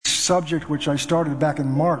subject which I started back in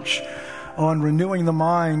March on renewing the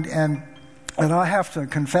mind, and I have to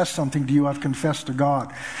confess something to you. I've confessed to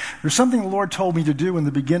God. There's something the Lord told me to do in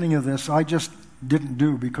the beginning of this. I just didn't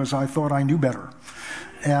do because I thought I knew better.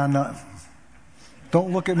 And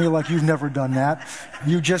don't look at me like you've never done that.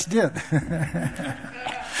 You just did.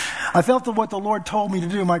 I felt that what the Lord told me to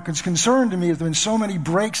do, my concern to me has been so many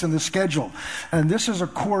breaks in the schedule. And this is a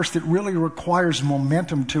course that really requires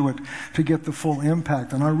momentum to it to get the full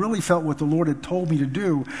impact. And I really felt what the Lord had told me to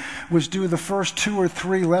do was do the first 2 or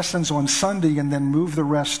 3 lessons on Sunday and then move the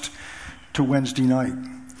rest to Wednesday night.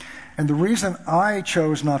 And the reason I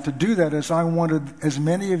chose not to do that is I wanted as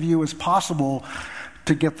many of you as possible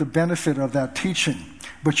to get the benefit of that teaching.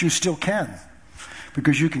 But you still can,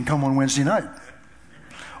 because you can come on Wednesday night.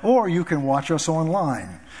 Or you can watch us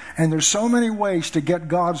online. And there's so many ways to get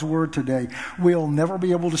God's word today. We'll never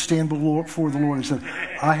be able to stand before the Lord and say,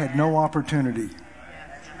 I had no opportunity.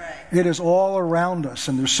 It is all around us.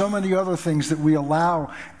 And there's so many other things that we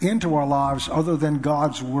allow into our lives other than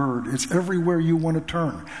God's word. It's everywhere you want to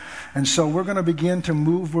turn. And so we're going to begin to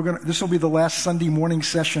move. This will be the last Sunday morning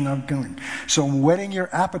session I'm doing. So I'm whetting your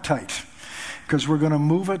appetite, because we're going to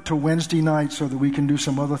move it to Wednesday night so that we can do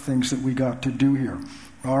some other things that we got to do here.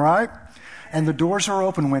 All right? And the doors are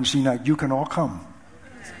open Wednesday night. You can all come.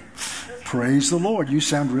 Praise the Lord. You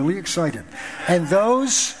sound really excited. And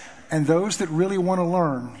those that really want to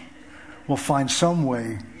learn will find some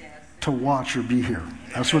way to watch or be here.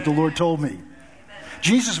 That's what the Lord told me.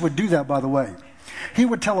 Jesus would do that, by the way. He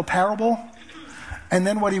would tell a parable, and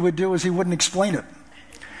then what he would do is he wouldn't explain it.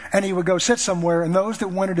 And he would go sit somewhere, and those that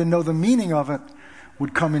wanted to know the meaning of it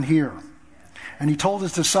would come and hear. And he told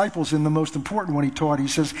his disciples in the most important one he taught, he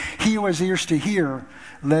says, he who has ears to hear,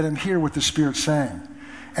 let him hear what the Spirit's saying.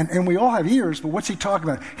 And we all have ears, but what's he talking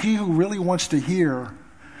about? He who really wants to hear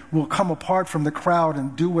will come apart from the crowd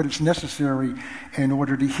and do what is necessary in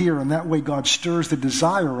order to hear. And that way God stirs the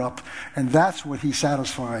desire up, and that's what he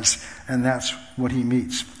satisfies, and that's what he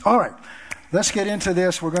meets. All right. Let's get into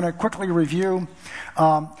this. We're going to quickly review.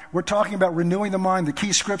 We're talking about renewing the mind. The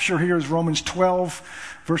key scripture here is Romans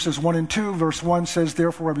 12, verses 1 and 2. Verse 1 says,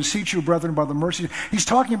 therefore I beseech you, brethren, by the mercy. He's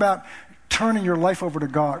talking about turning your life over to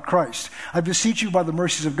God, Christ. I beseech you by the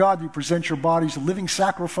mercies of God, you present your bodies a living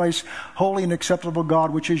sacrifice, holy and acceptable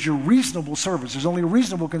God, which is your reasonable service. There's only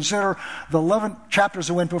reasonable. Consider the 11 chapters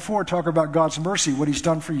that went before talk about God's mercy, what he's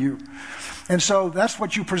done for you. And so that's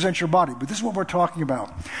what you present your body. But this is what we're talking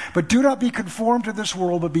about. But do not be conformed to this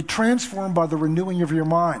world, but be transformed by the renewing of your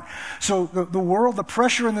mind. So the world, the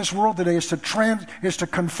pressure in this world today is to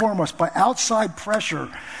conform us by outside pressure.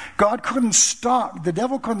 God couldn't stop, the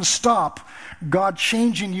devil couldn't stop God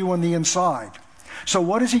changing you on the inside. So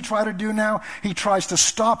what does he try to do now? He tries to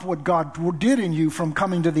stop what God did in you from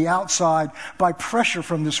coming to the outside by pressure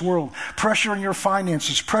from this world. Pressure in your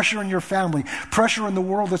finances, pressure in your family, pressure in the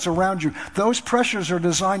world that's around you. Those pressures are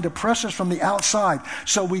designed to press us from the outside.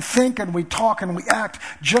 So we think and we talk and we act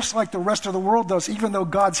just like the rest of the world does, even though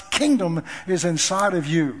God's kingdom is inside of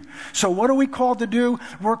you. So what are we called to do?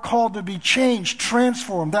 We're called to be changed,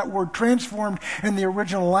 transformed. That word transformed in the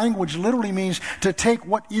original language literally means to take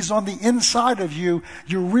what is on the inside of you,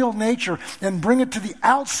 your real nature, and bring it to the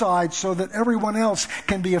outside so that everyone else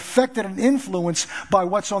can be affected and influenced by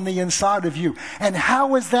what's on the inside of you. And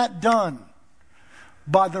how is that done?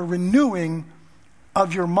 By the renewing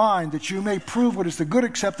of your mind, that you may prove what is the good,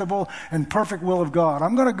 acceptable, and perfect will of God.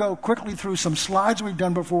 I'm going to go quickly through some slides we've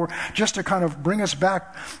done before just to kind of bring us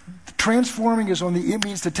back. Transforming it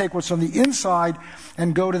means to take what's on the inside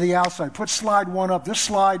and go to the outside. Put slide 1 up. This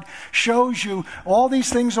slide shows you all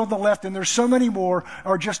these things on the left, and there's so many more,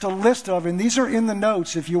 are just a list of, and these are in the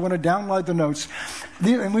notes if you want to download the notes.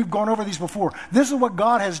 And we've gone over these before. This is what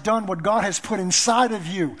God has done, what God has put inside of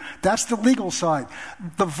you. That's the legal side.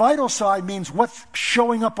 The vital side means what's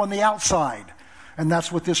showing up on the outside. And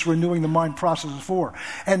that's what this renewing the mind process is for.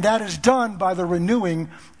 And that is done by the renewing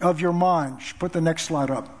of your mind. Put the next slide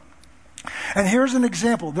up. And here's an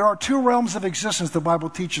example. There are 2 realms of existence the Bible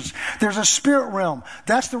teaches. There's a spirit realm.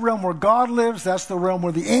 That's the realm where God lives. That's the realm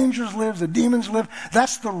where the angels live, the demons live.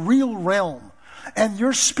 That's the real realm. And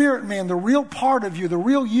your spirit man, the real part of you, the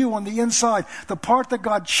real you on the inside, the part that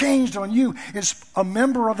God changed on you, is a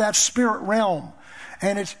member of that spirit realm.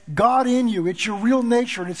 And it's God in you. It's your real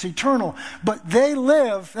nature, and it's eternal. But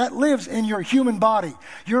that lives in your human body.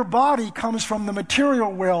 Your body comes from the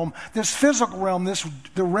material realm, this physical realm,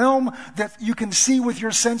 the realm that you can see with your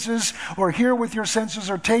senses, or hear with your senses,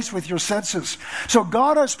 or taste with your senses. So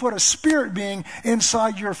God has put a spirit being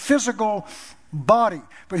inside your physical body.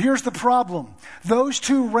 But here's the problem. Those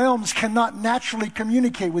two realms cannot naturally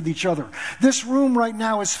communicate with each other. This room right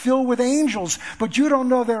now is filled with angels, but you don't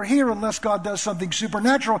know they're here unless God does something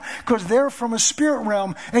supernatural, because they're from a spirit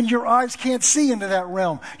realm and your eyes can't see into that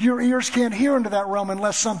realm. Your ears can't hear into that realm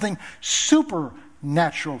unless something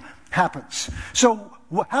supernatural happens. So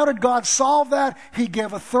how did God solve that? He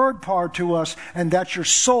gave a third part to us, and that's your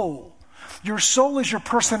soul. Your soul is your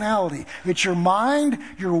personality. It's your mind,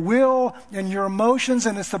 your will, and your emotions,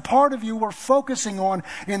 and it's the part of you we're focusing on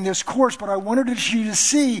in this course. But I wanted you to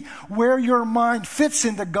see where your mind fits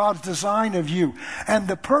into God's design of you. And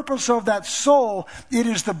the purpose of that soul, it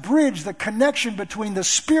is the bridge, the connection between the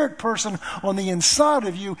spirit person on the inside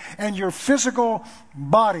of you and your physical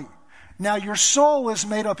body. Now, your soul is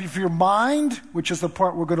made up of your mind, which is the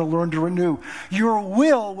part we're going to learn to renew, your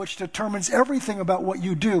will, which determines everything about what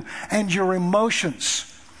you do, and your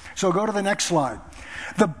emotions. So go to the next slide.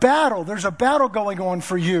 The battle, there's a battle going on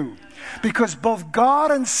for you, because both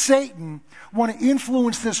God and Satan want to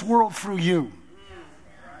influence this world through you.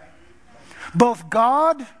 Both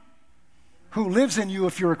God, who lives in you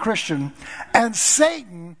if you're a Christian, and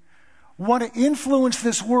Satan want to influence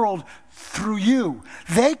this world through you.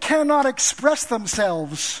 They cannot express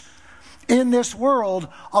themselves in this world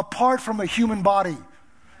apart from a human body.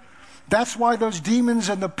 That's why those demons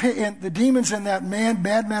in the demons in that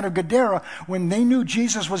madman of Gadara, when they knew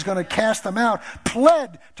Jesus was going to cast them out,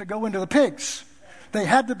 pled to go into the pigs. They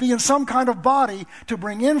had to be in some kind of body to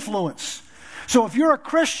bring influence. So if you're a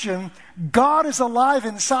Christian, God is alive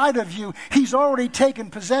inside of you. He's already taken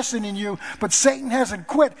possession in you, but Satan hasn't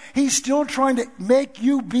quit. He's still trying to make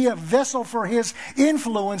you be a vessel for his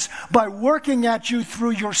influence by working at you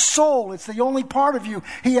through your soul. It's the only part of you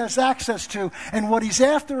he has access to. And what he's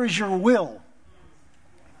after is your will.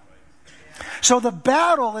 So the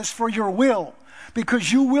battle is for your will, because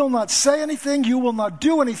you will not say anything, you will not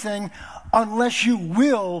do anything unless you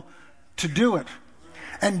will to do it.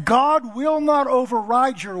 And God will not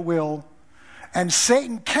override your will, and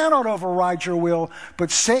Satan cannot override your will,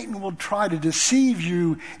 but Satan will try to deceive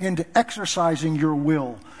you into exercising your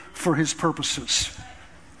will for his purposes.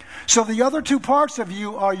 So the other two parts of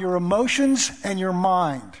you are your emotions and your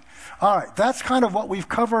mind. All right, that's kind of what we've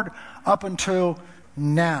covered up until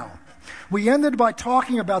now. We ended by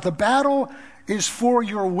talking about the battle is for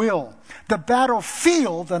your will. The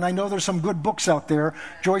battlefield, and I know there's some good books out there.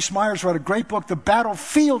 Joyce Myers wrote a great book, The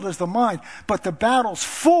Battlefield is the Mind, but the battle's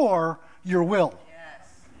for your will.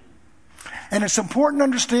 Yes. And it's important to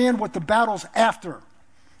understand what the battle's after.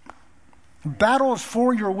 The battle is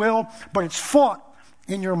for your will, but it's fought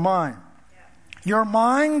in your mind. Your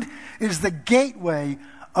mind is the gateway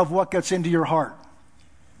of what gets into your heart.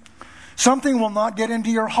 Something will not get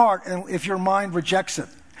into your heart if your mind rejects it.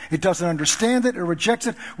 It doesn't understand it, it rejects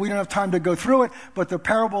it. We don't have time to go through it, but the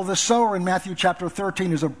parable of the sower in Matthew chapter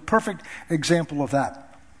 13 is a perfect example of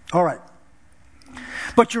that. All right.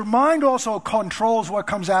 But your mind also controls what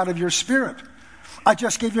comes out of your spirit. I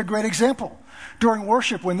just gave you a great example. During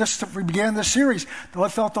worship, when we began this series, I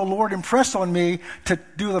felt the Lord impress on me to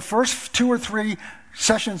do the first 2 or 3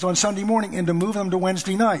 sessions on Sunday morning and to move them to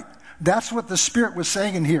Wednesday night. That's what the Spirit was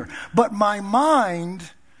saying in here. But my mind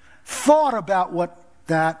thought about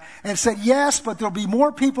that and said, yes, but there'll be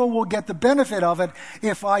more people who will get the benefit of it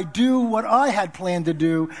if I do what I had planned to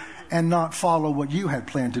do and not follow what you had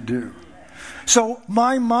planned to do. So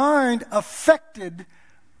my mind affected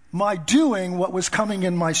my doing what was coming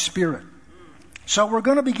in my spirit. So we're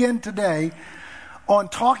going to begin today on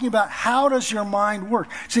talking about how does your mind work.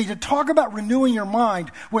 See, to talk about renewing your mind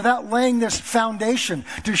without laying this foundation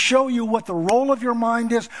to show you what the role of your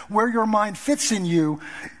mind is, where your mind fits in you,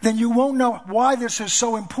 then you won't know why this is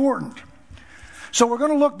so important. So we're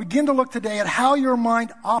going to begin to look today at how your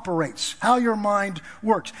mind operates, how your mind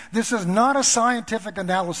works. This is not a scientific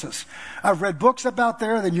analysis. I've read books about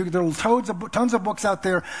there are tons of books out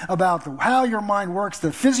there about how your mind works,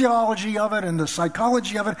 the physiology of it and the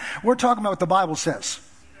psychology of it. We're talking about what the Bible says.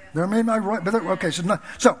 There may be right, but okay.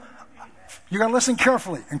 So you got to listen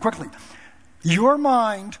carefully and quickly. Your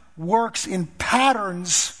mind works in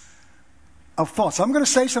patterns of thoughts. I'm going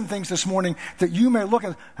to say some things this morning that you may look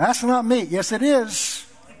at, that's not me. Yes, it is.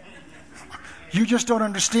 You just don't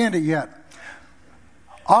understand it yet.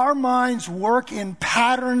 Our minds work in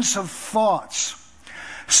patterns of thoughts.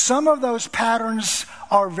 Some of those patterns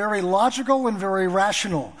are very logical and very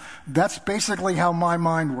rational. That's basically how my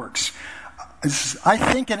mind works. I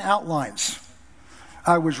think in outlines.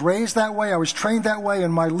 I was raised that way, I was trained that way,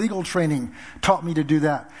 and my legal training taught me to do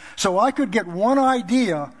that. So I could get one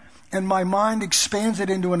idea and my mind expands it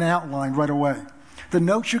into an outline right away. The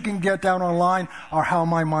notes you can get down online are how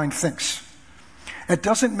my mind thinks. it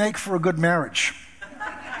doesn't make for a good marriage.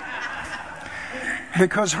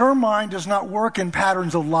 Because her mind does not work in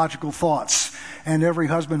patterns of logical thoughts. And every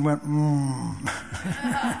husband went,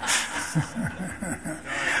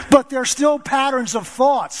 But they're still patterns of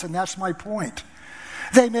thoughts, and that's my point.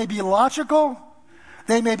 They may be logical,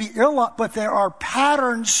 they may be illogical, but there are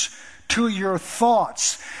patterns to your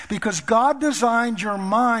thoughts. Because God designed your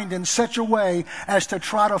mind in such a way as to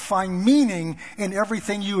try to find meaning in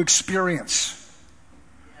everything you experience.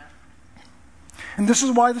 And this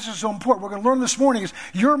is why this is so important. We're going to learn this morning is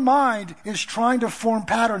your mind is trying to form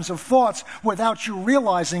patterns of thoughts without you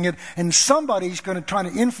realizing it, and somebody's going to try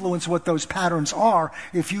to influence what those patterns are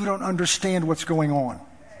if you don't understand what's going on.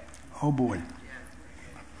 Oh boy.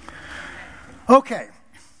 Okay.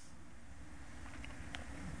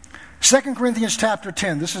 2 Corinthians chapter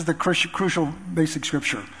 10. This is the crucial basic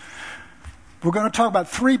scripture. We're going to talk about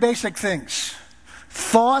three basic things: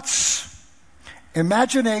 thoughts,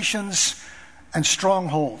 imaginations, and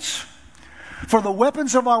strongholds. For the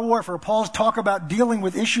weapons of our warfare, Paul's talk about dealing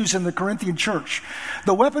with issues in the Corinthian church.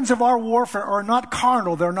 The weapons of our warfare are not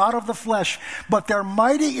carnal, they're not of the flesh, but they're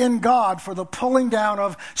mighty in God for the pulling down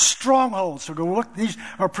of strongholds. So look, these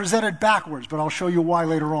are presented backwards, but I'll show you why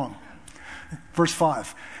later on. Verse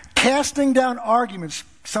 5. Casting down arguments.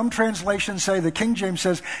 Some translations say, the King James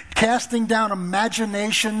says, casting down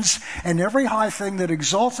imaginations and every high thing that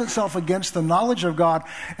exalts itself against the knowledge of God,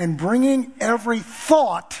 and bringing every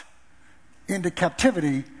thought into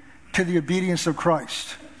captivity to the obedience of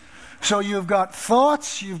Christ. So you've got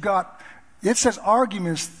thoughts, it says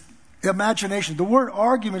arguments, imagination. The word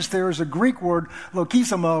arguments there is a Greek word,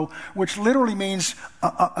 lokismo, which literally means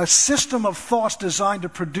a system of thoughts designed to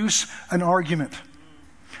produce an argument.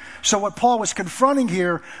 So what Paul was confronting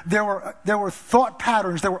here, there were thought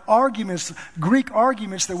patterns, there were arguments, Greek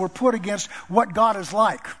arguments that were put against what God is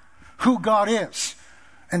like, who God is.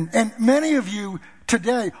 And many of you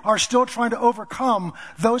today are still trying to overcome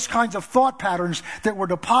those kinds of thought patterns that were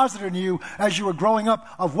deposited in you as you were growing up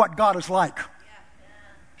of what God is like.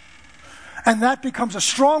 And that becomes a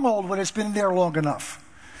stronghold when it's been there long enough.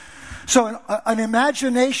 So an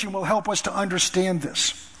imagination will help us to understand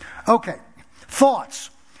this. Okay,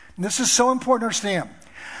 thoughts. This is so important to understand.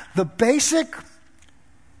 The basic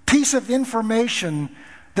piece of information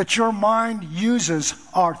that your mind uses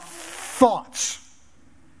are thoughts.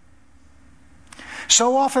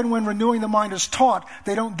 So often when renewing the mind is taught,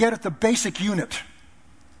 they don't get at the basic unit.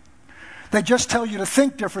 They just tell you to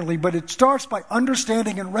think differently, but it starts by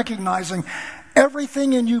understanding and recognizing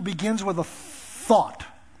everything in you begins with a thought.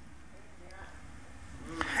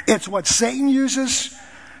 It's what Satan uses.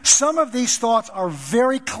 Some of these thoughts are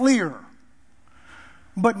very clear,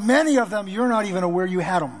 but many of them you're not even aware you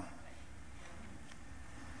had them.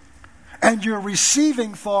 And you're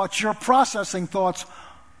receiving thoughts, you're processing thoughts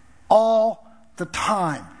all the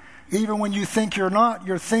time. Even when you think you're not,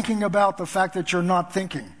 you're thinking about the fact that you're not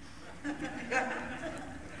thinking.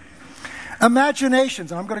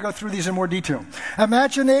 Imaginations, and I'm going to go through these in more detail.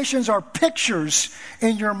 Imaginations are pictures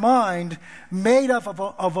in your mind made up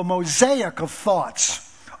of a mosaic of thoughts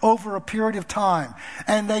over a period of time.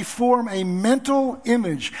 And they form a mental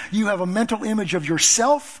image. You have a mental image of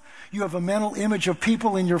yourself. You have a mental image of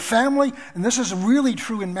people in your family. And this is really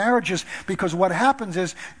true in marriages, because what happens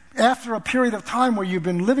is after a period of time where you've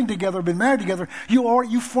been living together, been married together,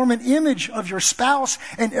 you form an image of your spouse,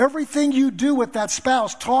 and everything you do with that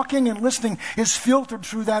spouse, talking and listening, is filtered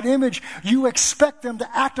through that image. You expect them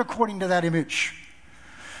to act according to that image.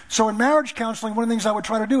 So in marriage counseling, one of the things I would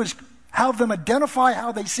try to do is have them identify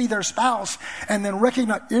how they see their spouse, and then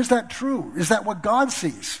recognize, is that true? Is that what God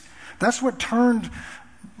sees? That's what turned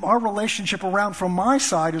our relationship around from my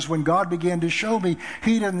side, is when God began to show me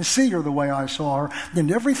He didn't see her the way I saw her.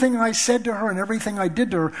 And everything I said to her and everything I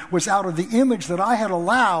did to her was out of the image that I had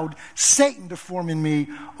allowed Satan to form in me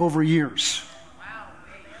over years.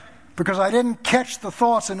 Because I didn't catch the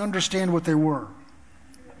thoughts and understand what they were.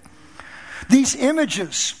 These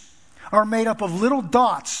images are made up of little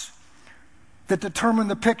dots that determine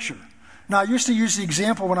the picture. Now, I used to use the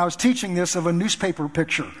example when I was teaching this of a newspaper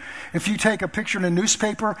picture. If you take a picture in a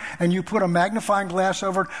newspaper and you put a magnifying glass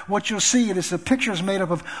over it, what you'll see is the picture is made up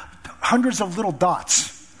of hundreds of little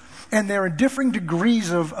dots. And they're in different degrees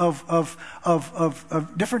of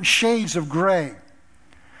different shades of gray.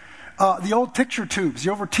 The old picture tubes,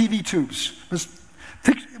 the old TV tubes,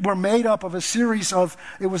 were made up of a series of,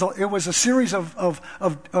 it was a series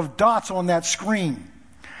of dots on that screen.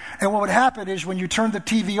 And what would happen is when you turned the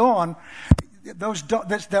TV on,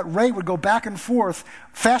 that ray would go back and forth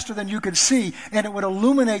faster than you could see, and it would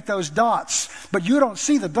illuminate those dots. But you don't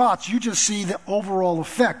see the dots, you just see the overall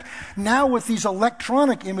effect. Now with these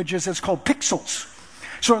electronic images, it's called pixels.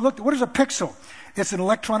 So I looked at, what is a pixel? It's an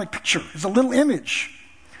electronic picture. It's a little image.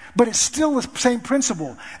 But it's still the same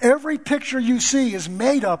principle. Every picture you see is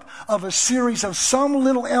made up of a series of some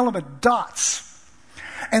little element, dots.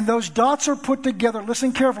 And those dots are put together,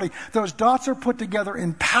 listen carefully, those dots are put together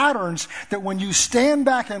in patterns that when you stand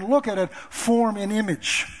back and look at it, form an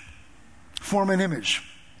image. Form an image.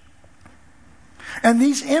 And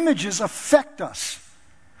these images affect us.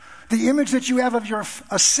 The image that you have of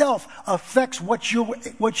yourself affects what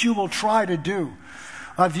you will try to do.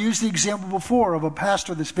 I've used the example before of a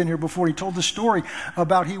pastor that's been here before. He told the story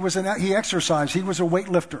about he exercised. He was a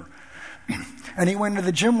weightlifter. And he went into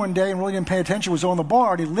the gym one day and really didn't pay attention. Was on the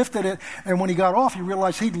bar and he lifted it. And when he got off, he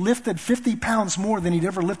realized he'd lifted 50 pounds more than he'd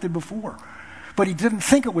ever lifted before. But he didn't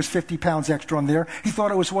think it was 50 pounds extra on there. He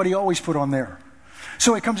thought it was what he always put on there.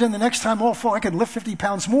 So he comes in the next time, I can lift 50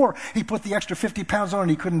 pounds more. He put the extra 50 pounds on and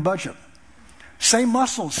he couldn't budge it. Same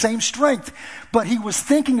muscles, same strength, but he was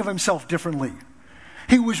thinking of himself differently.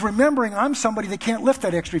 He was remembering, I'm somebody that can't lift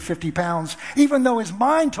that extra 50 pounds, even though his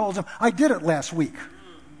mind told him, I did it last week.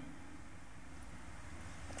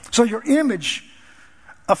 So your image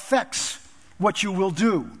affects what you will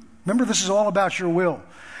do. Remember, this is all about your will.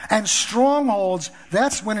 And strongholds,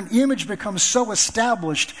 that's when an image becomes so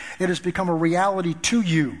established, it has become a reality to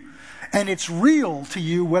you. And it's real to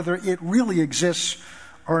you whether it really exists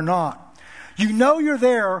or not. You know you're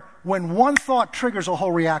there when one thought triggers a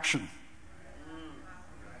whole reaction.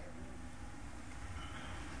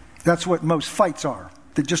 That's what most fights are.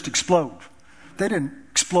 They just explode. They didn't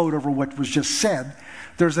explode over what was just said.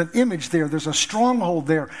 There's an image there. There's a stronghold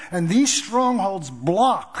there. And these strongholds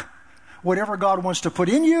block whatever God wants to put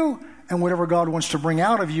in you and whatever God wants to bring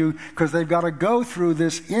out of you, because they've got to go through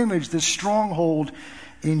this image, this stronghold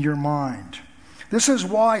in your mind. This is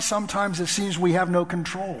why sometimes it seems we have no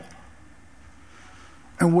control.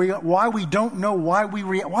 And why we don't know why we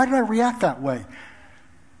react. Why did I react that way?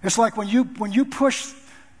 It's like when you push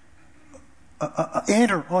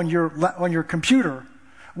enter on your computer,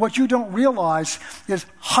 what you don't realize is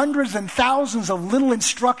hundreds and thousands of little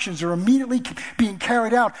instructions are immediately being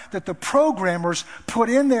carried out that the programmers put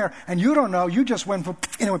in there, and you don't know. You just went, and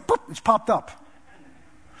it went, boop, it's popped up.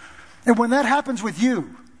 And when that happens with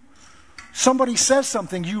you, somebody says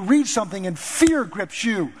something, you read something, and fear grips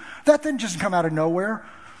you. That didn't just come out of nowhere.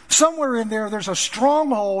 Somewhere in there's a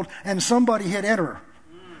stronghold, and somebody hit enter,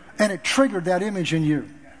 and it triggered that image in you.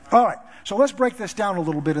 All right, so let's break this down a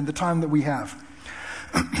little bit in the time that we have.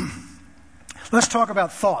 Let's talk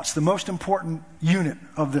about thoughts, the most important unit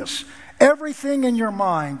of this. Everything in your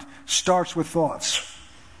mind starts with thoughts.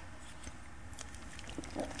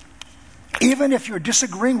 Even if you're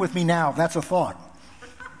disagreeing with me now, that's a thought.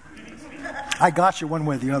 I got you one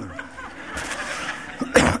way or the other.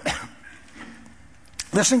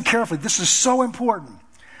 Listen carefully. This is so important.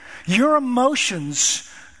 Your emotions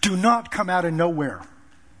do not come out of nowhere.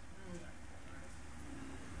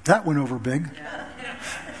 That went over big.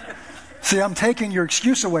 See, I'm taking your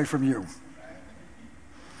excuse away from you.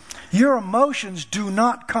 Your emotions do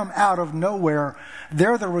not come out of nowhere.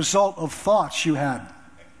 They're the result of thoughts you had.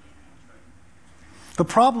 The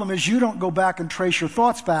problem is you don't go back and trace your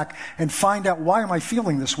thoughts back and find out, why am I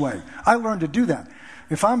feeling this way? I learned to do that.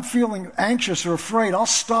 If I'm feeling anxious or afraid, I'll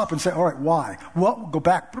stop and say, all right, why? Well, go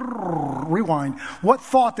back, rewind. What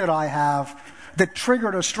thought did I have that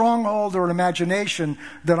triggered a stronghold or an imagination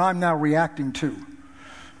that I'm now reacting to?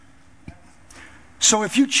 So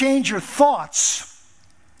if you change your thoughts,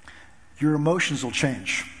 your emotions will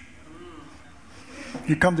change.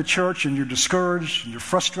 You come to church and you're discouraged, and you're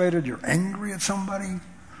frustrated, you're angry at somebody,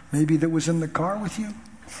 maybe that was in the car with you.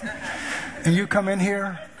 And you come in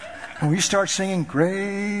here and we start singing,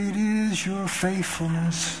 "Great is your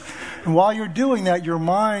faithfulness." And while you're doing that, your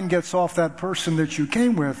mind gets off that person that you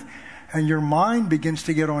came with, and your mind begins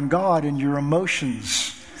to get on God, and your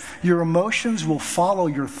emotions will follow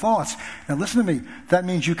your thoughts. Now listen to me, that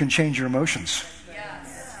means you can change your emotions.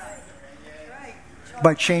 Yes.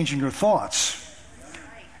 By changing your thoughts.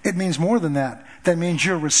 It means more than that. That means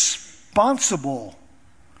you're responsible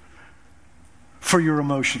for your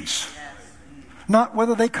emotions. Not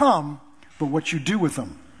whether they come, but what you do with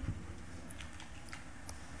them.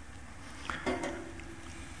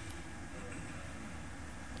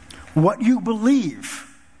 What you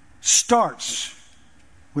believe starts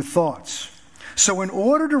with thoughts. So in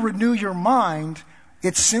order to renew your mind,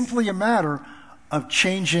 it's simply a matter of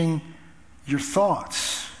changing your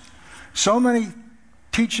thoughts. So many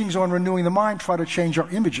teachings on renewing the mind try to change our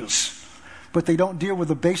images, but they don't deal with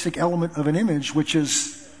the basic element of an image, which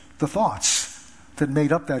is the thoughts that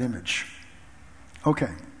made up that image.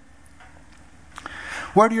 Okay.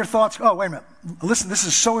 Where do your thoughts go? Oh, wait a minute. Listen, this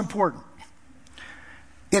is so important.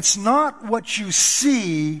 It's not what you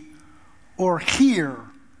see or hear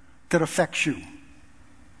that affects you.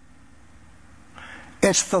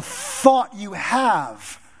 It's the thought you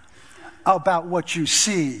have about what you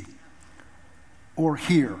see or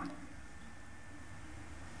hear.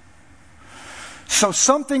 So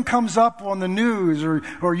something comes up on the news,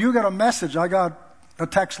 or you got a message. I got a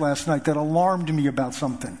text last night that alarmed me about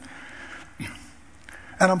something.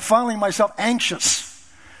 And I'm finding myself anxious.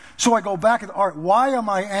 So I go back and, all right, why am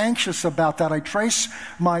I anxious about that? I trace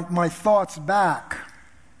my thoughts back.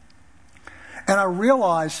 And I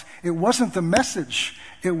realize it wasn't the message.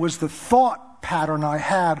 It was the thought pattern I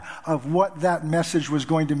had of what that message was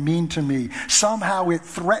going to mean to me. Somehow it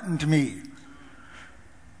threatened me.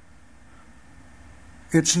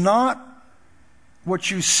 It's not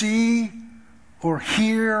what you see or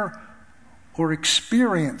hear or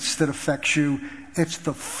experience that affects you. It's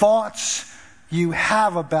the thoughts you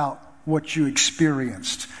have about what you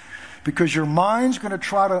experienced. Because your mind's going to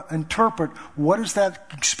try to interpret, what does that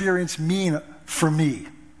experience mean for me?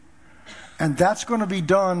 And that's going to be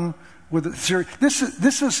done with a series.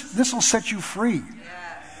 This will set you free.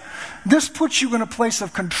 This puts you in a place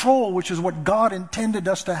of control, which is what God intended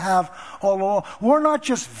us to have all along. We're not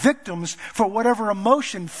just victims for whatever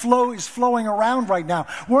emotion is flowing around right now.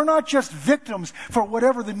 We're not just victims for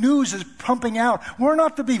whatever the news is pumping out. We're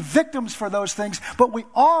not to be victims for those things, but we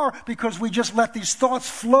are, because we just let these thoughts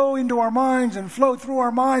flow into our minds and flow through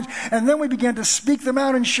our minds, and then we begin to speak them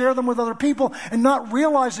out and share them with other people, and not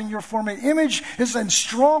realizing you're forming images and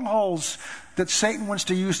strongholds that Satan wants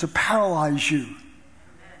to use to paralyze you.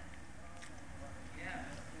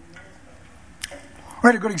 I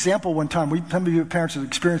had a good example one time. Some of you parents have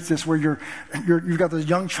experienced this, where you've got this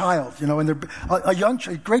young child, and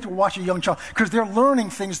they're great to watch a young child, because they're learning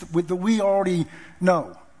things that we already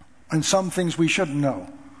know, and some things we shouldn't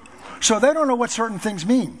know. So they don't know what certain things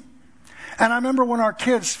mean. And I remember when our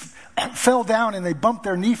kids fell down and they bumped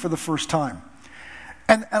their knee for the first time.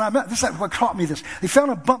 And this is what taught me this. They fell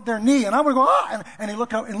and bumped their knee, and I would go, ah! And he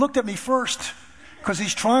looked up and looked at me first, because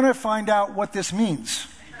he's trying to find out what this means.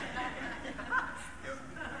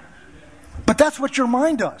 But that's what your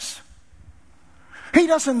mind does. He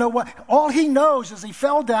doesn't know what. All he knows is he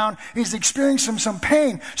fell down, he's experiencing some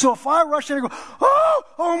pain. So if I rush in and go,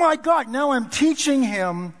 oh my God, now I'm teaching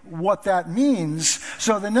him what that means.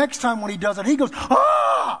 So the next time when he does it, he goes,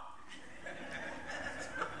 ah!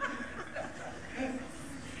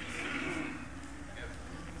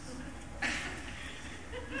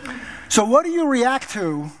 So what do you react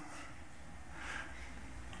to?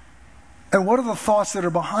 And what are the thoughts that are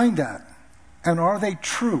behind that? And are they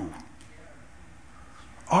true?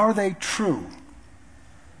 Are they true?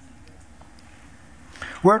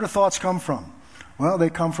 Where do thoughts come from? Well,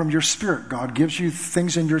 they come from your spirit. God gives you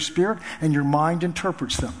things in your spirit, and your mind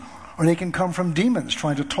interprets them. Or they can come from demons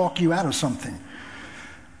trying to talk you out of something.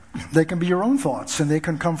 They can be your own thoughts, and they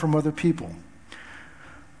can come from other people.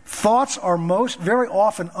 Thoughts are very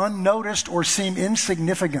often unnoticed or seem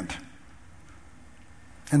insignificant.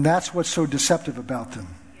 And that's what's so deceptive about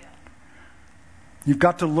them. You've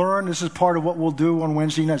got to learn, this is part of what we'll do on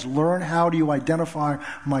Wednesday nights, learn how do you identify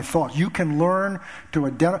my thoughts. You can learn to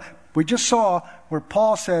identify. We just saw where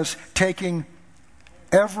Paul says, taking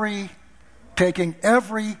every, I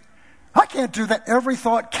can't do that, every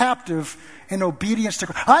thought captive in obedience to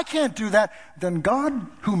Christ. I can't do that. Then God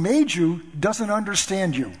who made you doesn't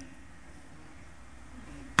understand you.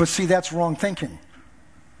 But see, that's wrong thinking.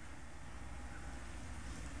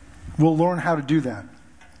 We'll learn how to do that.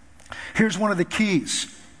 Here's one of the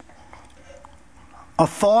keys. A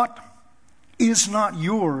thought is not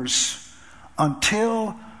yours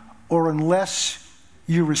until or unless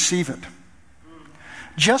you receive it.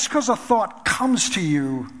 Just because a thought comes to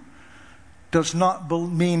you does not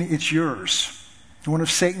mean it's yours. One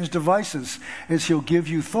of Satan's devices is he'll give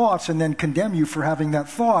you thoughts and then condemn you for having that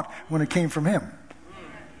thought when it came from him.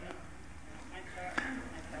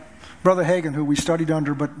 Brother Hagin, who we studied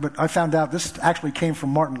under, but I found out this actually came from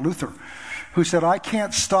Martin Luther, who said, I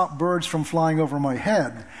can't stop birds from flying over my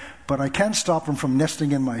head, but I can stop them from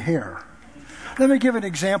nesting in my hair. Let me give an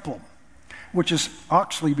example, which is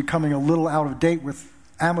actually becoming a little out of date with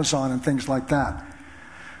Amazon and things like that.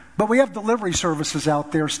 But we have delivery services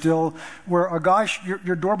out there still where a guy,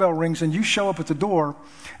 your doorbell rings and you show up at the door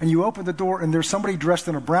and you open the door and there's somebody dressed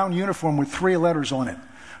in a brown uniform with 3 letters on it,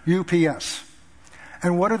 UPS.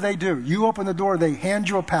 And what do? You open the door, they hand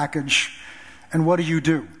you a package, and what do?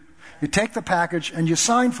 You take the package and you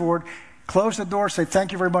sign for it, close the door, say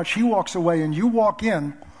thank you very much. He walks away and you walk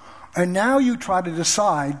in, and now you try to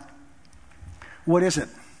decide, what is it?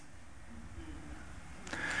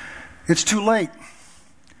 It's too late.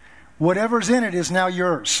 Whatever's in it is now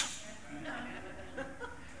yours.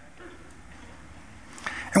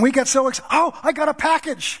 And we get so excited, oh, I got a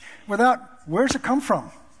package, where's it come from?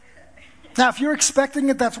 Now, if you're expecting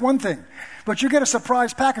it, that's one thing. But you get a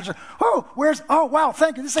surprise package. Oh, wow,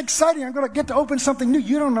 thank you. This is exciting. I'm going to get to open something new.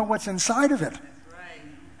 You don't know what's inside of it. Right.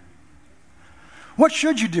 What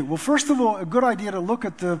should you do? Well, first of all, a good idea to look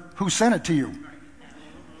at who sent it to you.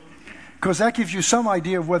 Because that gives you some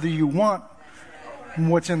idea of whether you want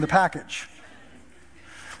what's in the package.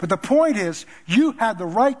 But the point is, you had the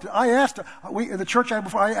right to, I asked, the church I had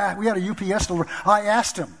before, we had a UPS delivery. I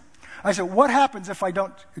asked him, I said, what happens if I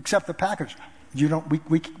don't accept the package?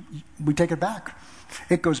 We take it back.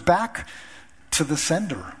 It goes back to the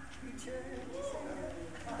sender.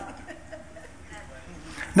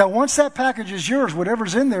 Now, once that package is yours,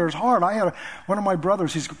 whatever's in there is hard. I had one of my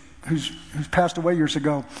brothers who's passed away years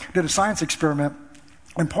ago, did a science experiment.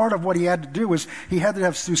 And part of what he had to do was he had to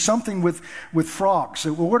do something with frogs.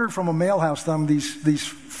 So we ordered from a mail house these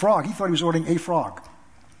frog. He thought he was ordering a frog.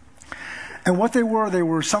 And what they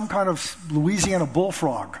were some kind of Louisiana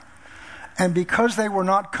bullfrog. And because they were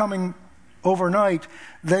not coming overnight,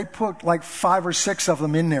 they put like 5 or 6 of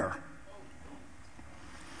them in there.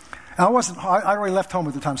 I already left home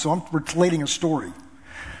at the time, so I'm relating a story.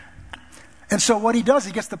 And so what he does,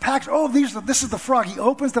 he gets the package. Oh, this is the frog. He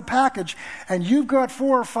opens the package, and you've got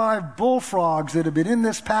 4 or 5 bullfrogs that have been in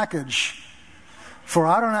this package for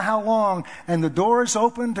I don't know how long, and the door is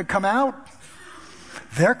open to come out.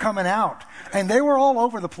 They're coming out. And they were all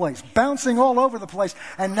over the place, bouncing all over the place.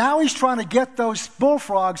 And now he's trying to get those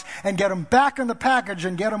bullfrogs and get them back in the package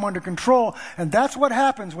and get them under control. And that's what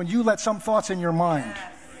happens when you let some thoughts in your mind.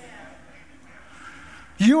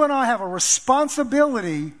 You and I have a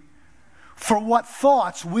responsibility for what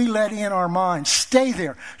thoughts we let in our minds. Stay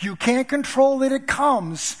there. You can't control that it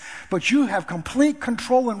comes, but you have complete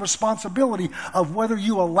control and responsibility of whether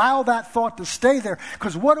you allow that thought to stay there.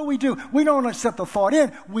 Because what do? We don't accept the thought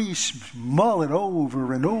in. We mull it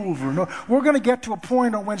over and over and over. We're going to get to a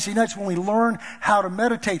point on Wednesday nights when we learn how to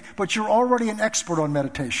meditate, but you're already an expert on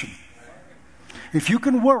meditation. If you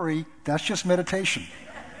can worry, that's just meditation.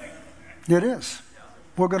 It is.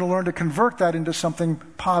 We're going to learn to convert that into something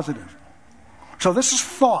positive. So this is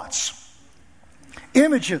thoughts.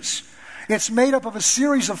 Images. It's made up of a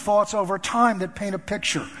series of thoughts over time that paint a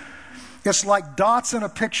picture. It's like dots in a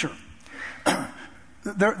picture.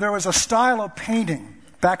 There was a style of painting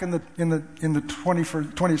back in the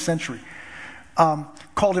 20th century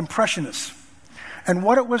called Impressionists. And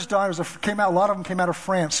what it was done was a lot of them came out of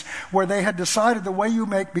France, where they had decided the way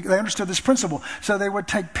they understood this principle. So they would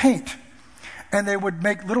take paint and they would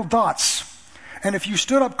make little dots. And if you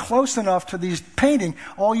stood up close enough to these painting,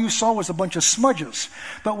 all you saw was a bunch of smudges.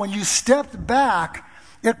 But when you stepped back,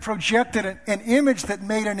 it projected an image that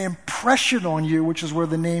made an impression on you, which is where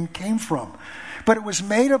the name came from. But it was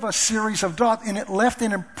made of a series of dots, and it left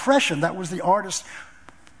an impression. That was the artist's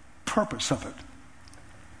purpose of it.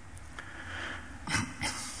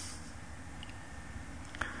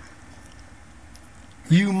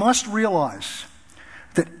 You must realize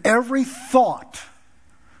that every thought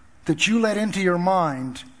that you let into your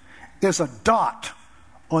mind is a dot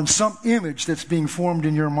on some image that's being formed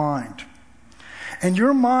in your mind. And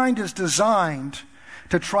your mind is designed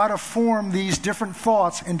to try to form these different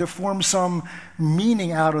thoughts and to form some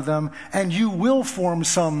meaning out of them, and you will form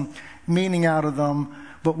some meaning out of them,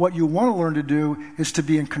 but what you want to learn to do is to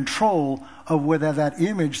be in control of whether that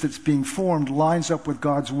image that's being formed lines up with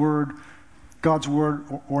God's Word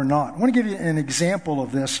or not. I want to give you an example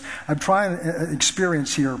of this. I'm trying an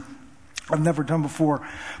experience here I've never done before.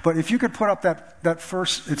 But if you could put up that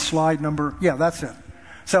first slide number. Yeah, that's it.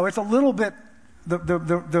 So it's a little bit,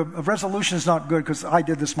 the resolution is not good because I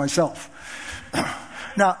did this myself.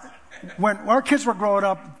 Now, when our kids were growing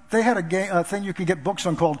up, they had a thing you could get books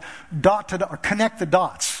on called Connect the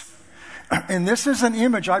Dots. And this is an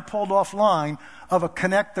image I pulled offline of a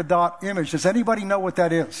connect the dot image. Does anybody know what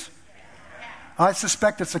that is? I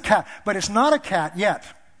suspect it's a cat, but it's not a cat yet.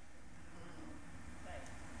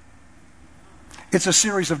 It's a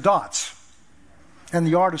series of dots. And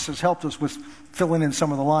the artist has helped us with filling in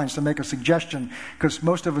some of the lines to make a suggestion, because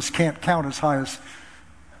most of us can't count as high as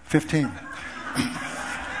 15.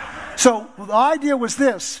 So the idea was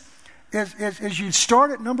this, is you'd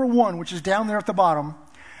start at number 1, which is down there at the bottom,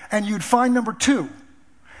 and you'd find number 2.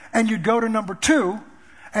 And you'd go to number 2,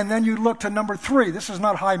 and then you look to number 3. This is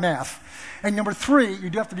not high math. And number 3, you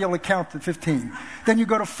do have to be able to count to 15. Then you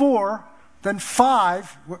go to 4, then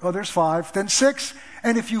 5. Oh, there's 5. Then 6.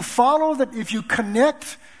 And if you follow that, if you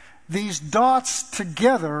connect these dots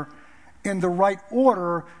together in the right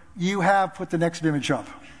order, you have, put the next image up.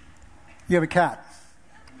 You have a cat.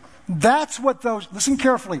 That's what those, listen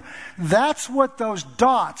carefully, that's what those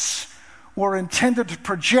dots were intended to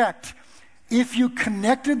project if you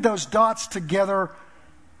connected those dots together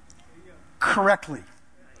correctly.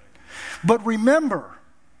 But remember,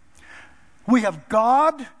 we have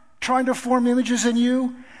God trying to form images in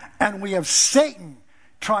you, and we have Satan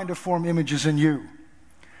trying to form images in you.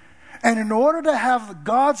 And in order to have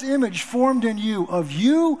God's image formed in you, of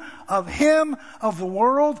him, of the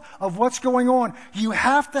world, of what's going on, you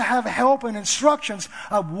have to have help and instructions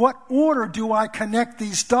of what order do I connect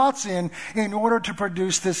these dots in order to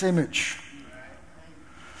produce this image.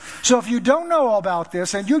 So if you don't know all about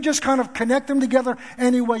this and you just kind of connect them together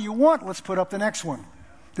any way you want, let's put up the next one.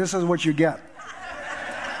 This is what you get.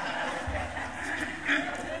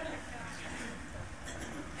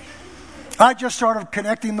 I just started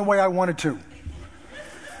connecting the way I wanted to.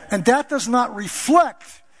 And that does not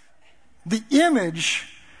reflect the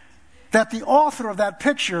image that the author of that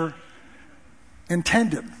picture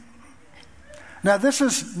intended. Now, this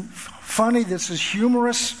is funny, this is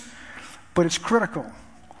humorous, but it's critical.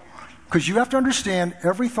 Because you have to understand,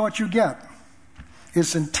 every thought you get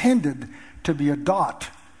is intended to be a dot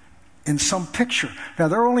in some picture. Now,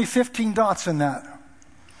 there are only 15 dots in that.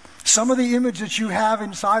 Some of the images that you have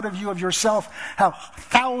inside of you of yourself have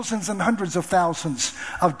thousands and hundreds of thousands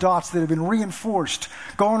of dots that have been reinforced,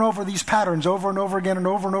 going over these patterns over and over again and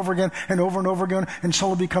over and over again and over and over again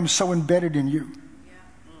until it becomes so embedded in you.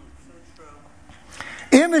 So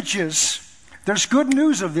true. Images, there's good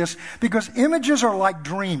news of this because images are like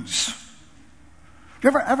dreams. You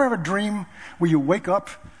ever have a dream where you wake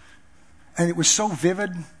up and it was so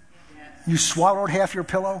vivid you swallowed half your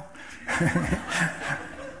pillow?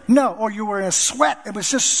 No, or you were in a sweat. It was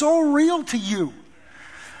just so real to you.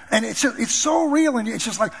 And it's so real, and it's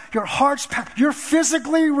just like your heart's, you're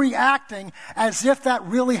physically reacting as if that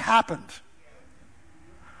really happened.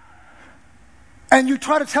 And you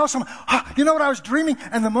try to tell someone, you know what, I was dreaming.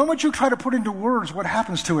 And the moment you try to put into words what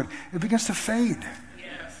happens to it, it begins to fade.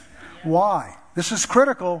 Yes. Why? This is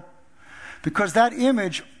critical because that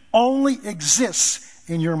image only exists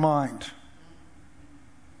in your mind.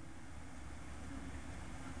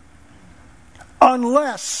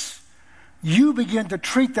 Unless you begin to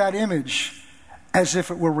treat that image as if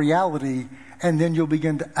it were reality, and then you'll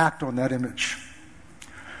begin to act on that image.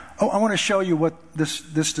 Oh, I want to show you what this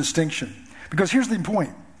distinction, because here's the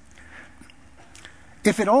point.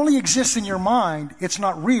 If it only exists in your mind, it's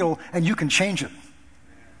not real, and you can change it.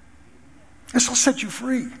 This will set you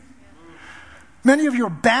free. Many of you are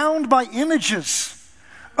bound by images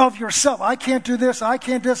of yourself. I can't do this. I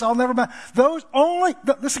can't do this. I'll never. Those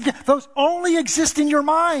only exist in your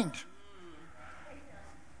mind.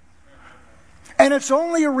 And it's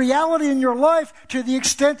only a reality in your life to the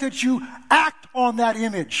extent that you act on that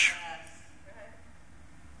image.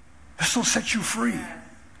 This will set you free.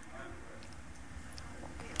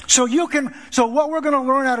 So what we're going to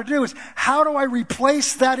learn how to do is, how do I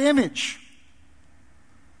replace that image?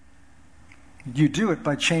 You do it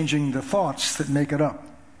by changing the thoughts that make it up.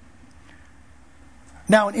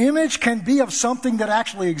 Now, an image can be of something that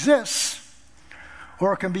actually exists,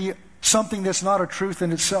 or it can be something that's not a truth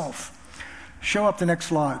in itself. Show up the next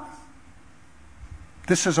slide.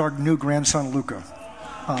 This is our new grandson, Luca.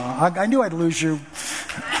 I knew I'd lose you.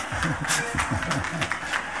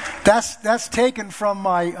 That's taken from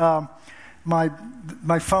my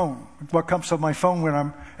phone. What comes up my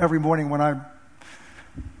phone every morning when I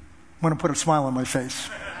want to put a smile on my face.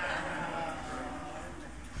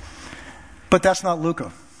 But that's not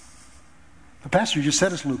Luca. The pastor just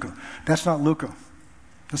said it's Luca. That's not Luca.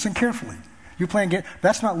 Listen carefully. You playing game?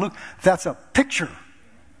 That's not Luca. That's a picture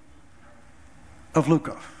of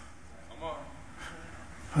Luca.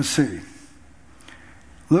 Let's see.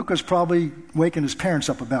 Luca's probably waking his parents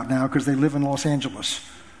up about now because they live in Los Angeles.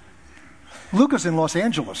 Luca's in Los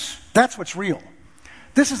Angeles. That's what's real.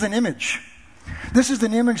 This is an image. This is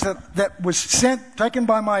an image that was taken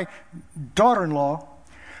by my daughter-in-law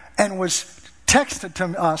and was texted to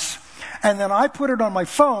us, and then I put it on my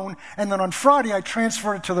phone, and then on Friday I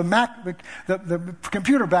transferred it to the Mac, the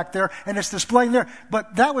computer back there, and it's displaying there.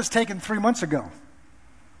 But that was taken 3 months ago,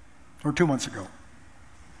 or 2 months ago.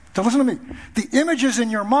 So listen to me. The images in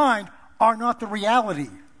your mind are not the reality.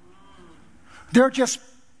 They're just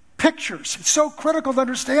pictures. It's so critical to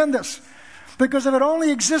understand this. Because if it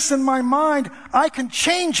only exists in my mind, I can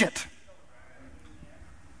change it.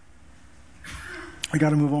 I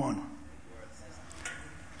got to move on.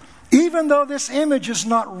 Even though this image is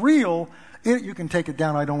not real, you can take it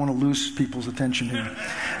down. I don't want to lose people's attention here.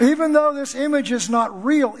 Even though this image is not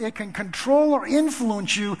real, it can control or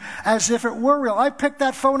influence you as if it were real. I pick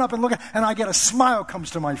that phone up and look at, and I get a smile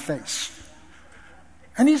comes to my face.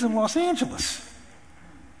 And he's in Los Angeles.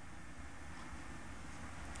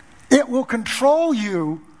 It will control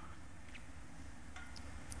you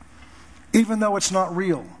even though it's not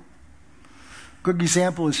real. Good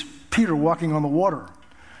example is Peter walking on the water.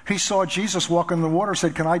 He saw Jesus walk on the water,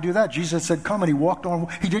 said, "Can I do that?" Jesus said, "Come," and he walked on.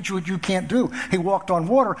 He did what you can't do. He walked on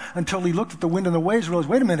water until he looked at the wind and the waves and realized,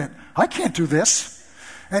 wait a minute, I can't do this.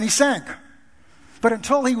 And he sank. But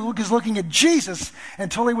until he was looking at Jesus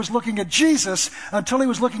and allowed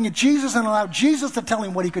Jesus to tell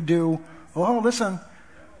him what he could do, oh, listen.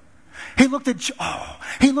 He looked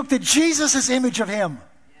at Jesus' image of him.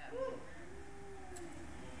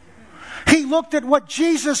 He looked at what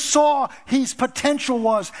Jesus saw his potential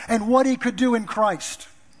was and what he could do in Christ.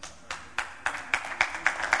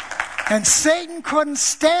 And Satan couldn't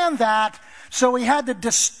stand that, so he had to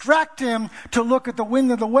distract him to look at the wind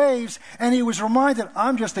and the waves, and he was reminded,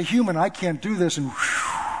 I'm just a human, I can't do this, and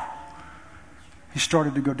he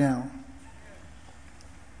started to go down.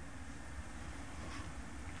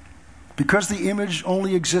 Because the image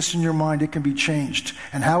only exists in your mind, it can be changed.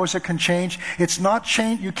 And how is it can change? It's not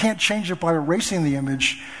change. You can't change it by erasing the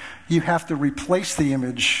image. You have to replace the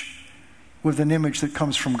image with an image that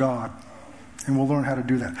comes from God. And we'll learn how to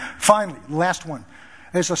do that. Finally, last one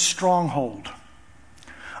is a stronghold.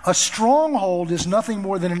 A stronghold is nothing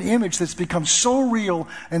more than an image that's become so real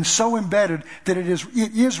and so embedded that it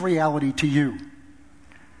is reality to you.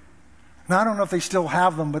 Now, I don't know if they still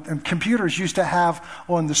have them, but computers used to have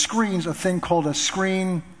on the screens a thing called a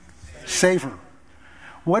screen saver.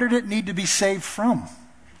 What did it need to be saved from?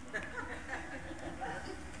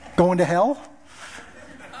 Going to hell?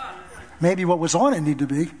 Maybe what was on it needed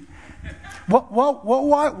to be. What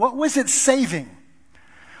was it saving?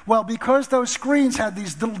 Well, because those screens had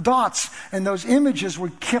these little dots and those images were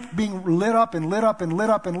kept being lit up and lit up and lit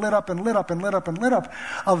up and lit up and lit up and lit up and lit up,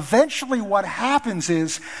 eventually what happens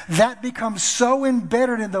is that becomes so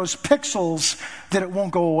embedded in those pixels that it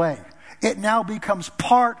won't go away. It now becomes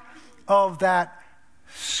part of that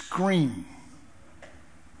screen.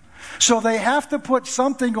 So they have to put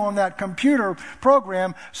something on that computer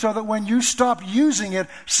program so that when you stop using it,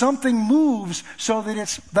 something moves so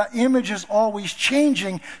that the image is always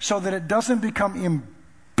changing so that it doesn't become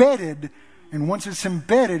embedded. And once it's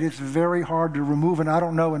embedded, it's very hard to remove. And I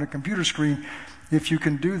don't know in a computer screen if you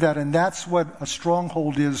can do that. And that's what a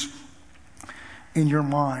stronghold is in your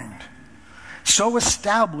mind. So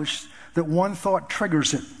established that one thought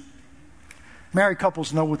triggers it. Married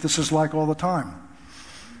couples know what this is like all the time.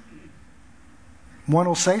 One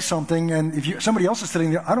will say something, and if somebody else is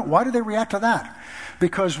sitting there, why do they react to that?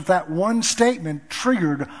 Because that one statement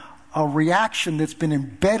triggered a reaction that's been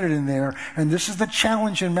embedded in there. And this is the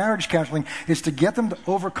challenge in marriage counseling, is to get them to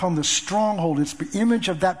overcome the stronghold. It's the image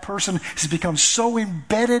of that person has become so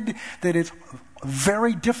embedded that it's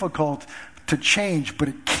very difficult to change. But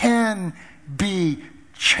it can be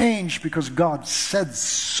changed because God said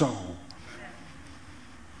so.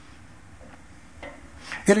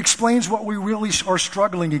 It explains what we really are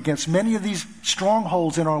struggling against. Many of these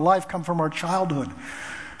strongholds in our life come from our childhood,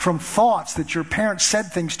 from thoughts that your parents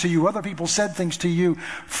said things to you, other people said things to you,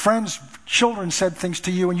 friends, children said things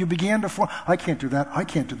to you, and you began to form, I can't do that, I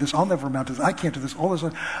can't do this, I'll never amount to this, I can't do this, all this.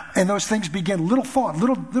 And those things begin, little thought,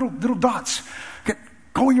 little dots.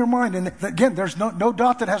 Go in your mind, and again, there's no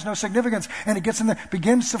dot that has no significance, and it gets in there,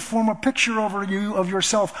 begins to form a picture over you of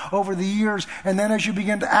yourself over the years, and then as you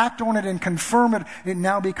begin to act on it and confirm it, it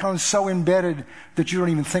now becomes so embedded that you don't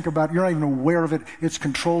even think about it, you're not even aware of it, it's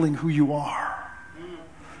controlling who you are.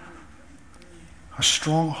 A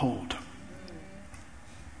stronghold.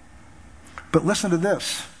 But listen to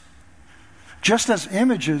this. Just as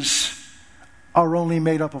images are only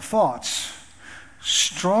made up of thoughts,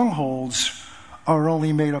 strongholds are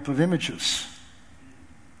only made up of images.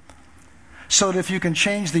 So that if you can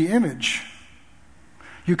change the image,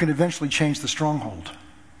 you can eventually change the stronghold.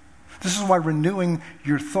 This is why renewing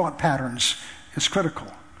your thought patterns is critical.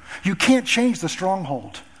 You can't change the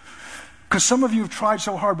stronghold. Because some of you have tried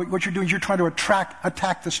so hard, but what you're doing is you're trying to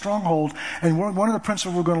attack the stronghold. And one of the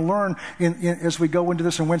principles we're going to learn as we go into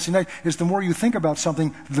this on Wednesday night is the more you think about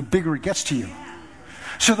something, the bigger it gets to you.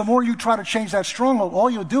 So the more you try to change that stronghold, all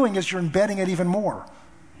you're doing is you're embedding it even more.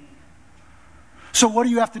 So what do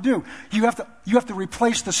you have to do? You have to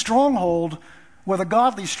replace the stronghold with a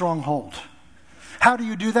godly stronghold. How do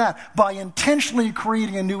you do that? By intentionally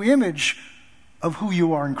creating a new image of who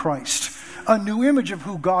you are in Christ. A new image of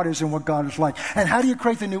who God is and what God is like. And how do you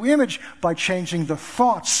create the new image? By changing the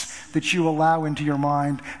thoughts that you allow into your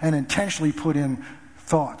mind and intentionally put in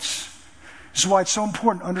thoughts. This is why it's so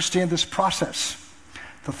important to understand this process.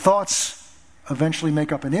 The thoughts eventually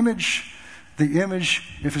make up an image. The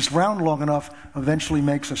image, if it's round long enough, eventually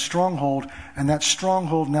makes a stronghold, and that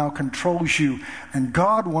stronghold now controls you. And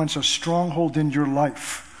God wants a stronghold in your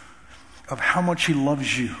life of how much He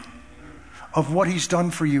loves you, of what He's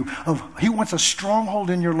done for you. He wants a stronghold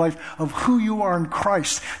in your life of who you are in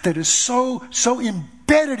Christ that is so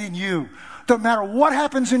embedded in you. No matter what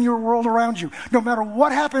happens in your world around you, no matter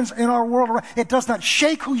what happens in our world around, it does not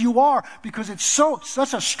shake who you are, because it's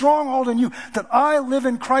such a stronghold in you that I live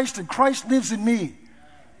in Christ and Christ lives in me.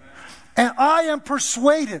 And I am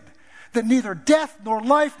persuaded that neither death, nor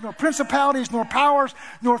life, nor principalities, nor powers,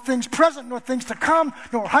 nor things present, nor things to come,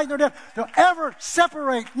 nor height, nor depth, will ever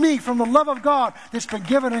separate me from the love of God that's been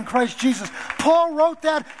given in Christ Jesus. Paul wrote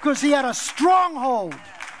that because he had a stronghold.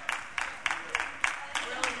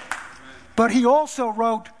 But he also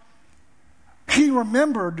wrote, he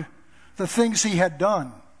remembered the things he had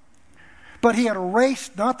done. But he had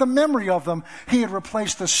erased not the memory of them, he had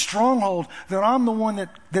replaced the stronghold that I'm the one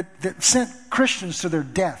that sent Christians to their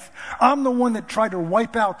death. I'm the one that tried to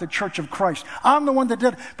wipe out the Church of Christ. I'm the one that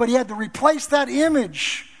did. But he had to replace that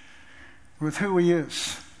image with who he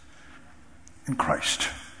is in Christ.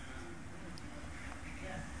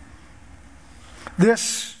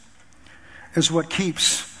 This is what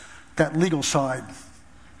keeps that legal side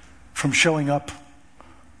from showing up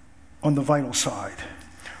on the vital side,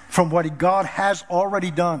 from what God has already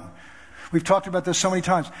done. We've talked about this so many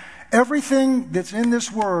times. Everything that's in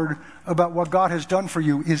this word about what God has done for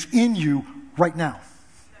you is in you right now.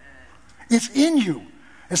 It's in you.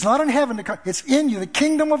 It's not in heaven. It's in you. The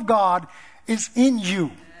kingdom of God is in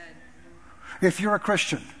you if you're a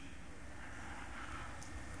Christian.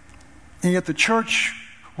 And yet the church,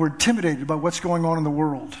 we're intimidated by what's going on in the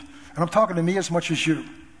world. And I'm talking to me as much as you.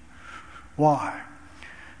 Why?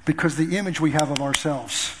 Because the image we have of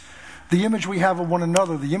ourselves, the image we have of one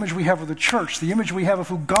another, the image we have of the church, the image we have of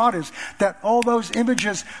who God is, that all those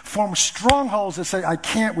images form strongholds that say, I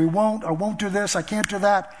can't, we won't, I won't do this, I can't do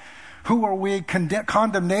that. Who are we?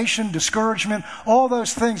 Condemnation, discouragement, all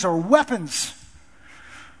those things are weapons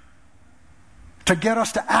to get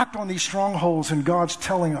us to act on these strongholds. And God's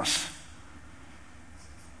telling us,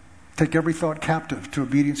 take every thought captive to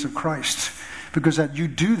obedience of Christ. Because that you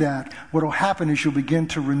do that, what will happen is you'll begin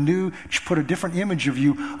to renew, put a different image of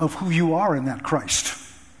you, of who you are in that Christ.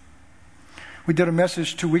 We did a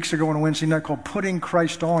message 2 weeks ago on a Wednesday night called Putting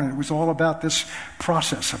Christ On. And it was all about this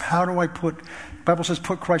process of how do I the Bible says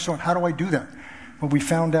put Christ on. How do I do that? Well, we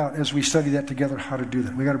found out as we studied that together how to do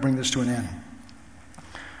that. We got to bring this to an end.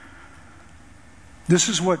 This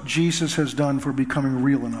is what Jesus has done for becoming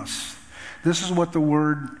real in us. This is what the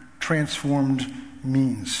word transformed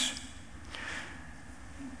means.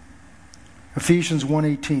 Ephesians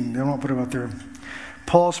 1:18. They don't put it up there.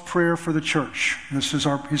 Paul's prayer for the church. This is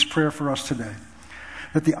his prayer for us today.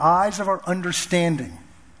 That the eyes of our understanding,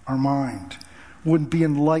 our mind, would be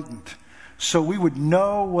enlightened, so we would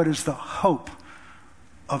know what is the hope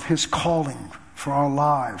of his calling for our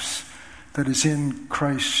lives that is in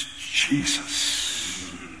Christ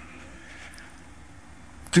Jesus.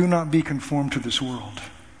 Do not be conformed to this world,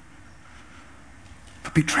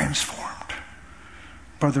 but be transformed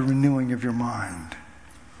by the renewing of your mind.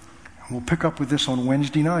 And we'll pick up with this on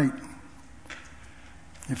Wednesday night.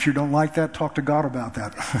 If you don't like that, talk to God about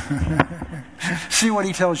that. See what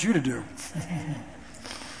he tells you to do.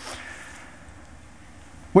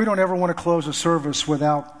 We don't ever want to close a service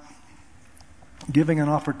without giving an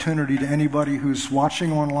opportunity to anybody who's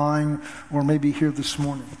watching online or maybe here this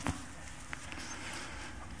morning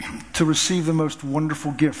to receive the most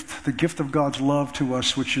wonderful gift, the gift of God's love to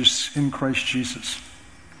us, which is in Christ Jesus.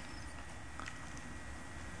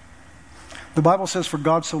 The Bible says, for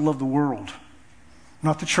God so loved the world,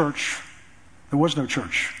 not the church. There was no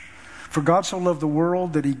church. For God so loved the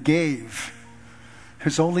world that he gave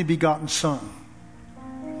his only begotten Son,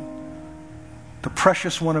 the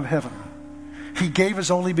precious one of heaven. He gave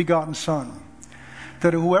his only begotten Son,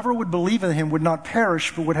 that whoever would believe in him would not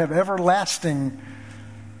perish, but would have everlasting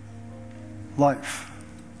life.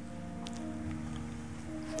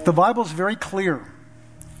 The Bible is very clear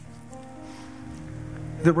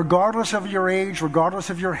that regardless of your age,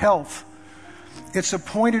 regardless of your health, it's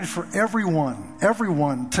appointed for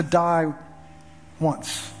everyone to die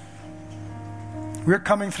once. We're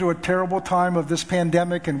coming through a terrible time of this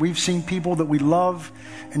pandemic, and we've seen people that we love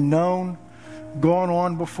and known gone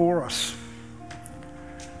on before us.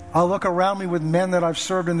 I look around me with men that I've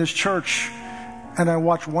served in this church, and I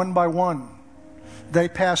watch one by one. They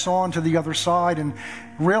pass on to the other side and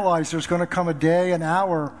realize there's going to come a day, an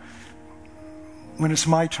hour, when it's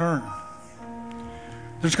my turn.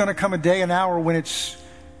 There's going to come a day, an hour when it's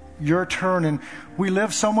your turn, and we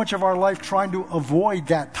live so much of our life trying to avoid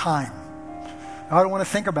that time. I don't want to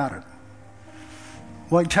think about it.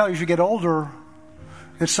 Well, I can tell you, as you get older,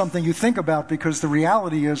 it's something you think about, because the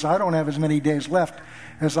reality is I don't have as many days left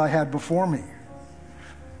as I had before me.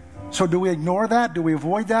 So do we ignore that? Do we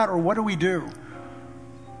avoid that? Or what do we do?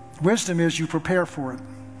 Wisdom is you prepare for it.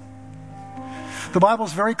 The Bible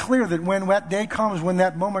is very clear that when that day comes, when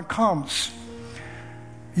that moment comes,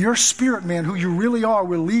 your spirit man, who you really are,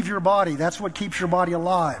 will leave your body. That's what keeps your body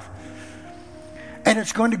alive. And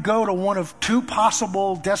it's going to go to one of two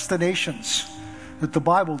possible destinations that the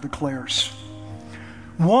Bible declares.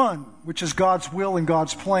 One, which is God's will and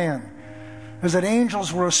God's plan, is that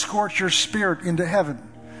angels will escort your spirit into heaven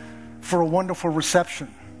for a wonderful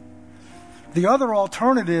reception. The other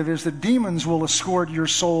alternative is that demons will escort your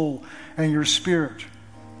soul and your spirit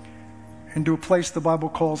into a place the Bible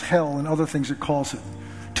calls hell and other things it calls it,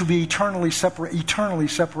 to be eternally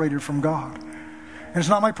separated from God. And it's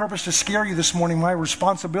not my purpose to scare you this morning. My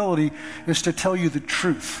responsibility is to tell you the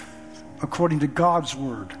truth according to God's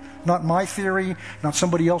word. Not my theory, not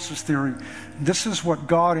somebody else's theory. This is what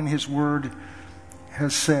God in His word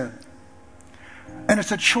has said. And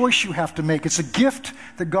it's a choice you have to make. It's a gift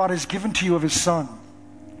that God has given to you of His Son.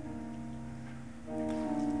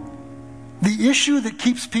 The issue that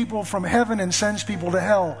keeps people from heaven and sends people to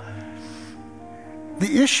hell,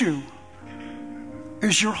 the issue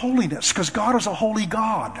is your holiness, because God is a holy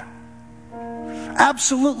God.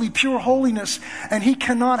 Absolutely pure holiness, and He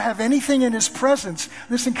cannot have anything in His presence,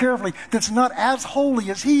 listen carefully, that's not as holy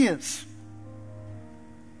as He is.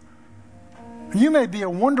 You may be a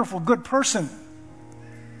wonderful, good person.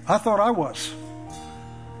 I thought I was.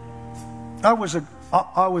 I was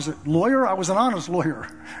a lawyer. I was an honest lawyer.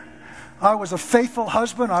 I was a faithful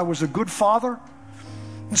husband. I was a good father.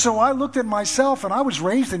 And so I looked at myself, and I was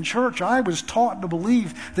raised in church. I was taught to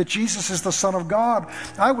believe that Jesus is the Son of God.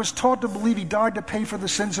 I was taught to believe He died to pay for the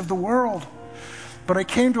sins of the world. But I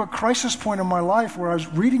came to a crisis point in my life where I was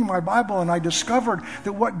reading my Bible, and I discovered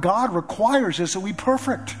that what God requires is that we be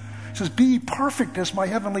perfect. It says, be perfect as my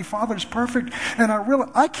heavenly Father is perfect. And I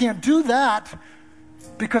realized I can't do that,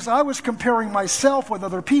 because I was comparing myself with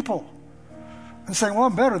other people and saying, well,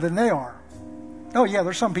 I'm better than they are. Oh yeah,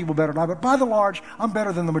 there's some people better than I, but by the large, I'm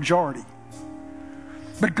better than the majority.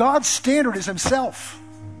 But God's standard is Himself.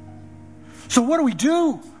 So what do we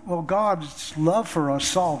do? Well, God's love for us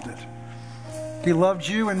solved it. He loved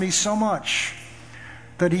you and me so much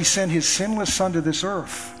that He sent His sinless Son to this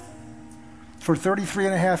earth for 33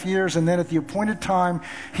 and a half years, and then at the appointed time,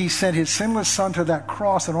 He sent His sinless Son to that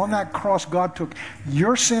cross, and on that cross, God took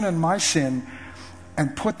your sin and my sin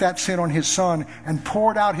and put that sin on His Son and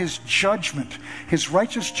poured out His judgment, His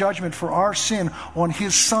righteous judgment for our sin on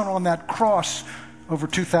His Son on that cross over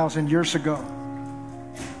 2,000 years ago.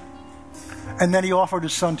 And then He offered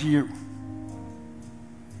His Son to you.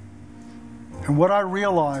 And what I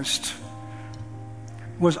realized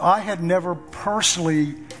was I had never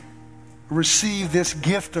personally received this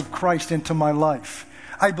gift of Christ into my life.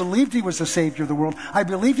 I believed He was the Savior of the world. I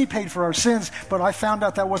believed He paid for our sins, but I found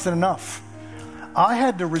out that wasn't enough. I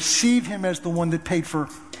had to receive Him as the one that paid for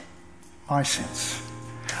my sins.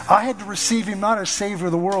 I had to receive Him not as Savior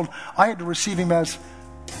of the world. I had to receive Him as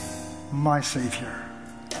my Savior.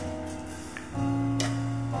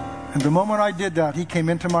 And the moment I did that, He came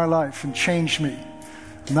into my life and changed me.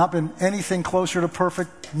 I've not been anything closer to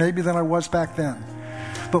perfect, maybe, than I was back then.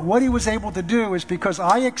 But what He was able to do is, because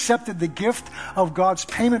I accepted the gift of God's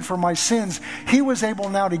payment for my sins, He was able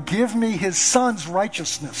now to give me His Son's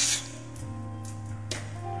righteousness.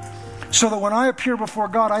 So that when I appear before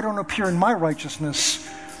God, I don't appear in my righteousness.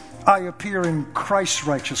 I appear in Christ's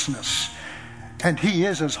righteousness. And He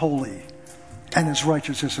is as holy and as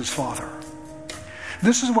righteous as His Father.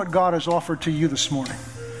 This is what God has offered to you this morning.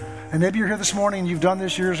 And maybe you're here this morning and you've done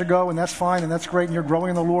this years ago, and that's fine and that's great and you're growing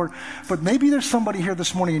in the Lord. But maybe there's somebody here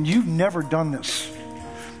this morning and you've never done this.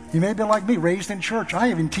 You may be like me, raised in church. I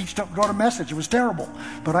even taught a message. It was terrible,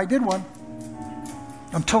 but I did one.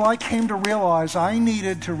 Until I came to realize I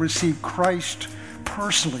needed to receive Christ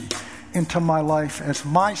personally into my life as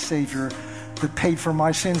my Savior that paid for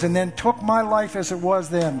my sins, and then took my life as it was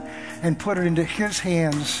then and put it into His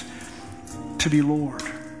hands to be Lord.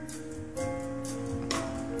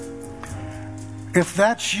 If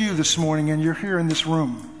that's you this morning and you're here in this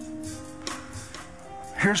room,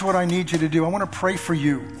 here's what I need you to do. I want to pray for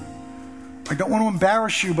you. I don't want to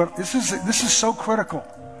embarrass you, but this is so critical.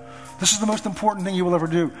 This is the most important thing you will ever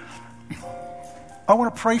do. I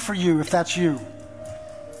want to pray for you if that's you.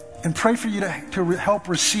 And pray for you to help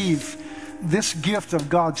receive this gift of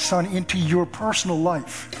God's Son into your personal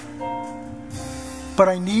life. But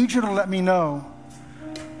I need you to let me know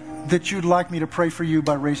that you'd like me to pray for you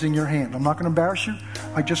by raising your hand. I'm not going to embarrass you.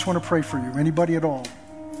 I just want to pray for you. Anybody at all.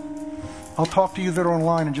 I'll talk to you that are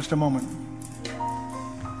online in just a moment.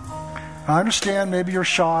 I understand maybe you're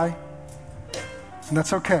shy. And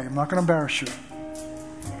that's okay. I'm not going to embarrass you.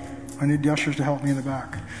 I need the ushers to help me in the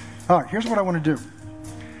back. All right, here's what I want to do.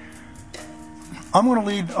 I'm going to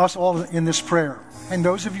lead us all in this prayer. And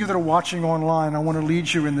those of you that are watching online, I want to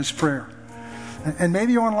lead you in this prayer. And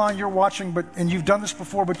maybe online you're watching, and you've done this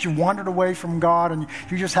before, but you wandered away from God and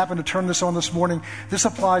you just happened to turn this on this morning. This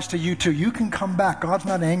applies to you too. You can come back. God's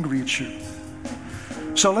not angry at you.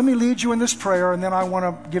 So let me lead you in this prayer, and then I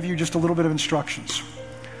want to give you just a little bit of instructions.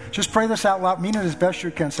 Just pray this out loud. Mean it as best you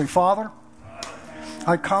can. Say, Father,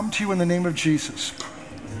 I come to you in the name of Jesus.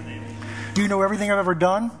 You know everything I've ever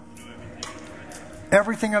done,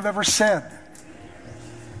 everything I've ever said,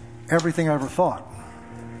 everything I ever thought.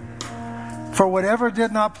 For whatever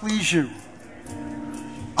did not please you,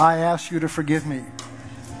 I ask you to forgive me.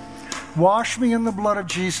 Wash me in the blood of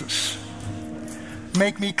Jesus.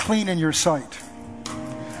 Make me clean in your sight.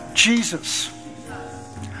 Jesus,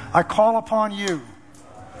 I call upon you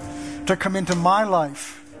to come into my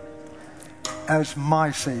life as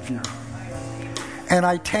my Savior. And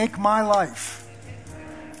I take my life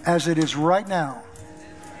as it is right now,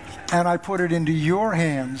 and I put it into your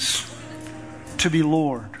hands to be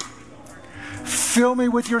Lord. Fill me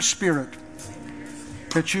with your Spirit,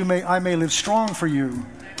 that I may live strong for you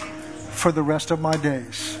for the rest of my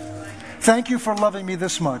days. Thank you for loving me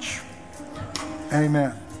this much.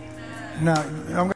 Amen. Now, I'm